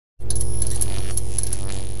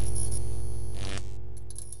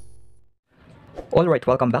Alright,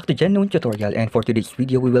 welcome back to Genknown tutorial, and for today's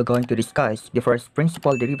video we will going to discuss the first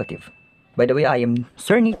principal derivative. By the way, I am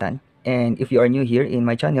Sir Nathan, and if you are new here in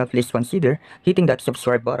my channel, please consider hitting that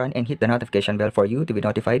subscribe button and hit the notification bell for you to be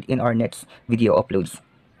notified in our next video uploads.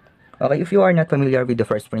 Okay, if you are not familiar with the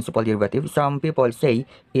first principal derivative, some people say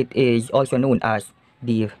it is also known as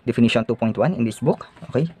the definition 2.1 in this book,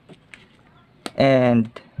 okay?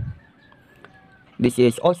 And this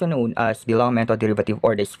is also known as the long method derivative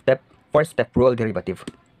or the four-step rule derivative.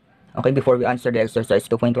 Okay, before we answer the exercise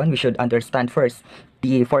 2.1, we should understand first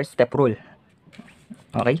the four-step rule.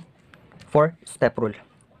 Okay, four-step rule.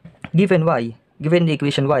 Given the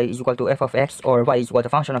equation y is equal to f of x or y is equal to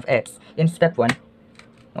function of x in step 1,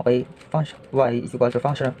 okay, function y is equal to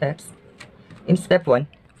function of x. In step 1,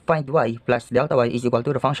 find y plus delta y is equal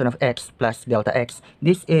to the function of x plus delta x.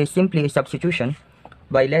 This is simply a substitution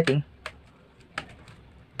by letting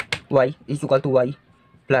y is equal to y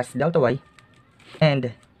plus delta y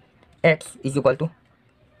and x is equal to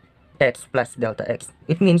x plus delta x.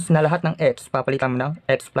 It means na lahat ng x papalitan mo ng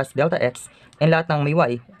x plus delta x, and lahat ng may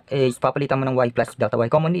y is papalitan mo ng y plus delta y.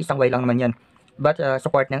 Commonly, isang y lang naman yan. But sa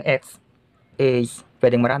part ng x is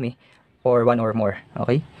pwedeng marami or one or more.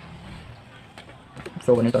 Okay?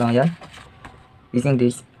 So, ganito lang yan. Using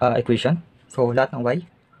this equation. So, lahat ng y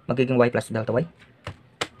magiging y plus delta y.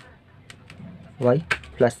 Y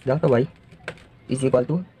plus delta y is equal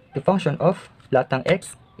to the function of lahat ng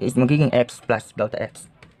x is magiging x plus delta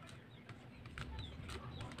x.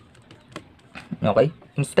 Okay?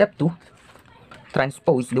 In step 2,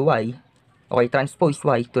 transpose the y. Okay, transpose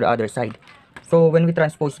y to the other side. So, when we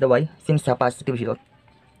transpose the y, since positive ito.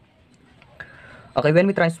 Okay,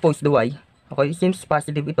 when we transpose the y, okay, since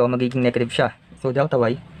positive ito, magiging negative siya. So, delta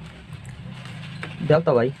y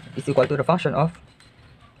is equal to the function of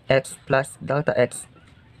x plus delta x,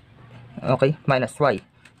 okay, minus y.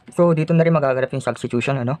 So, dito na rin magaganap yung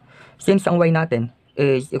substitution, ano? Since ang y natin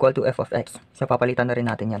is equal to f of x, so papalitan na rin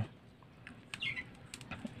natin yan.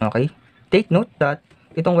 Okay? Take note that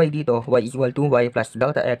itong y dito, y is equal to y plus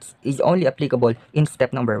delta x, is only applicable in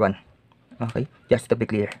step number 1. Okay? Just to be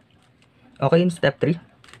clear. Okay, in step 3,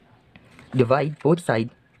 divide both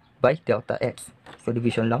sides by delta x. So,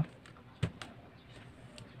 division lang.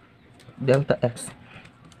 Delta x.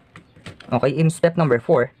 Okay, in step number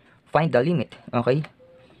 4, find the limit, okay,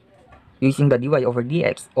 using the dy over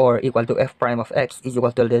dx or equal to f prime of x is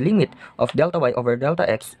equal to the limit of delta y over delta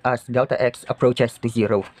x as delta x approaches to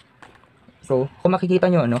 0. So, kung makikita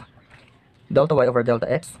nyo, ano, delta y over delta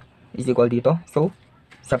x is equal dito. So,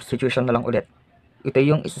 substitution na lang ulit. Ito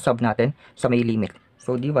yung isasub natin sa may limit.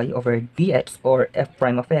 So, dy over dx or f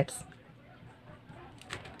prime of x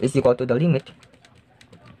is equal to the limit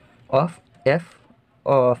of f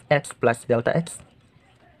of x plus delta x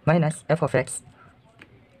minus f of x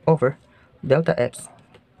over delta x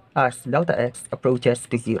as delta x approaches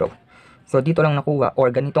to 0. So, dito lang nakuha or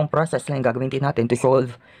ganitong process lang yung gagawin din natin to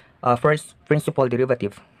solve first principal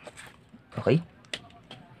derivative. Okay?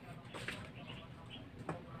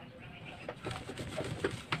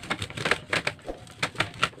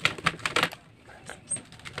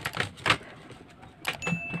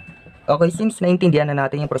 Okay, since naintindihan na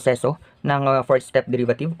natin yung proseso ng fourth step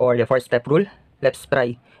derivative or the fourth step rule, let's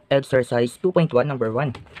try exercise 2.1 number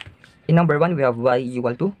 1. In number 1, we have y is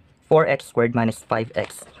equal to 4x squared minus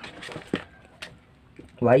 5x.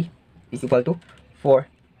 Y is equal to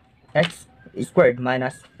 4x squared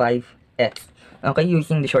minus 5x. Okay,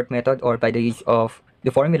 using the short method or by the use of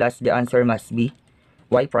the formulas, the answer must be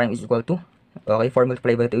y prime is equal to, okay, 4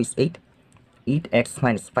 multiplied by 2 is 8, 8x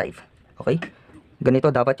minus 5. Okay?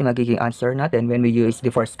 Ganito dapat yung magiging answer natin when we use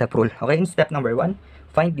the first step rule. Okay, in step number 1,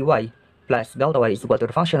 find dy plus delta y is equal to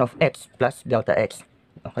the function of x plus delta x.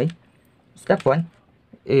 Okay, step 1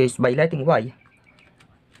 is by letting y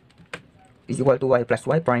is equal to y plus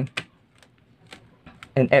y prime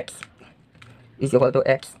and x is equal to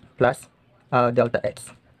x plus delta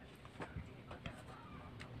x.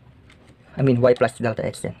 I mean y plus delta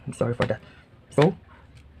x then. I'm sorry for that. So,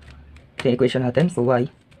 the equation natin, so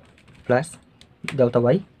y plus delta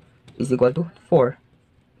y is equal to 4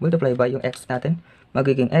 multiply by yung x natin,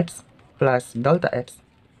 magiging x plus delta x.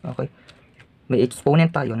 Okay, may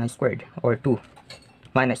exponent tayo na squared or 2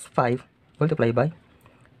 minus 5 multiply by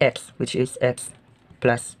x, which is x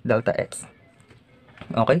plus delta x.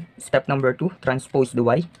 Okay, step number 2, transpose the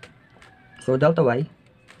y. So delta y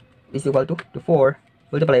is equal to 4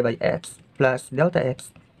 multiply by x plus delta x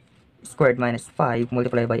squared minus 5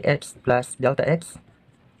 multiply by x plus delta x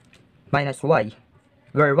minus y,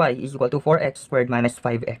 where y is equal to 4x squared minus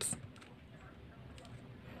 5x.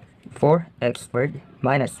 4x squared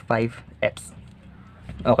minus 5x.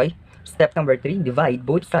 Okay? Step number 3, divide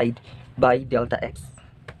both sides by delta x.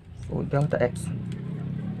 So, delta x.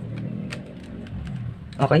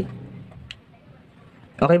 Okay?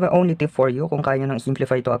 Okay ba? Only tip for you, kung kaya nyo nang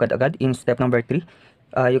simplify ito agad-agad in step number 3,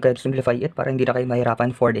 you can simplify it para hindi na kayo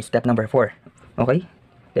mahirapan for the step number 4. Okay?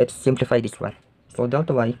 Let's simplify this one. So,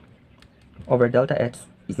 delta y over delta x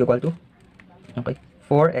is equal to, okay,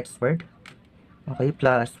 4x squared, okay,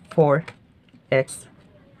 plus 4x,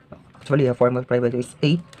 actually a formal private is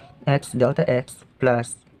 8x delta x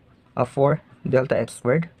plus 4 delta x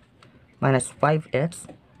squared minus 5x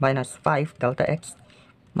minus 5 delta x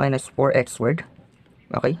minus 4x squared.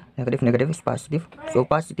 Okay, negative is positive, so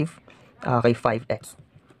positive, okay, 5x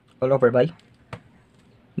all over by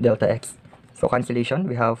delta x. So cancellation,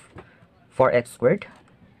 we have 4x squared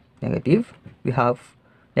negative, we have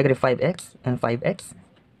negative 5x and 5x,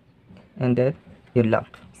 and then yun lang.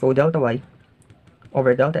 So delta y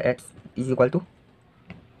over delta x is equal to,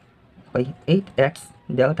 okay, 8x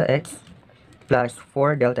delta x plus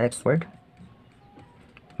 4 delta x squared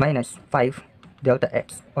minus 5 delta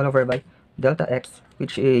x all over by delta x,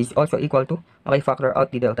 which is also equal to, okay, factor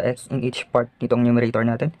out the delta x in each part nitong numerator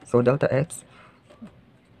natin. So delta x,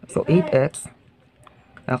 so 8x,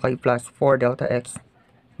 okay, plus 4 delta x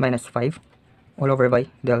minus 5 all over by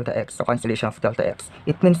delta x. So cancellation of delta x.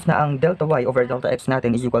 It means na ang delta y over delta x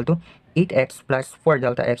natin is equal to 8x plus 4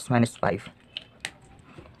 delta x minus 5.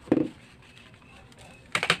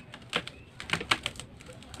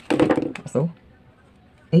 So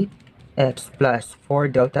 8x plus 4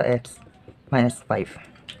 delta x minus 5.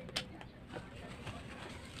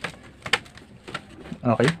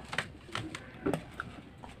 Okay.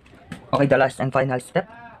 Okay, the last and final step.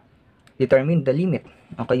 Determine the limit.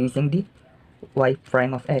 Okay, using the y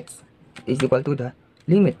prime of x is equal to the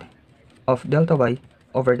limit of delta y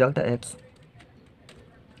over delta x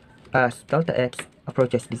as delta x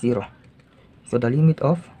approaches the 0. So the limit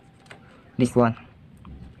of this one,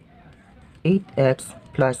 8x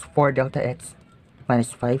plus 4 delta x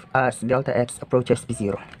minus 5 as delta x approaches the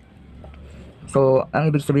 0. So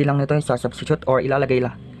ang ibig sabihin lang nito ay substitute or ilalagay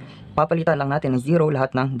lang, papalitan lang natin ng 0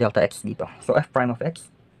 lahat ng delta x dito. So f prime of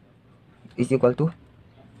x is equal to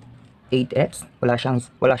 8x, wala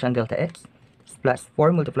siyang delta x, plus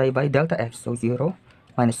 4 multiplied by delta x, so 0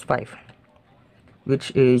 minus 5,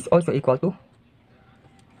 which is also equal to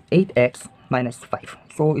 8x minus 5.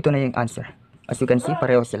 So ito na yung answer. As you can see,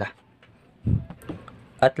 pareho sila.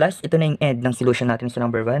 At last, ito na yung end ng solution natin sa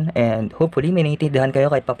number 1, and hopefully may naiintindihan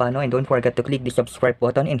kayo kahit papano, and don't forget to click the subscribe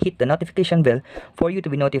button and hit the notification bell for you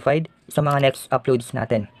to be notified sa mga next uploads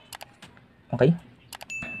natin. Okay?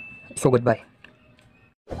 So goodbye.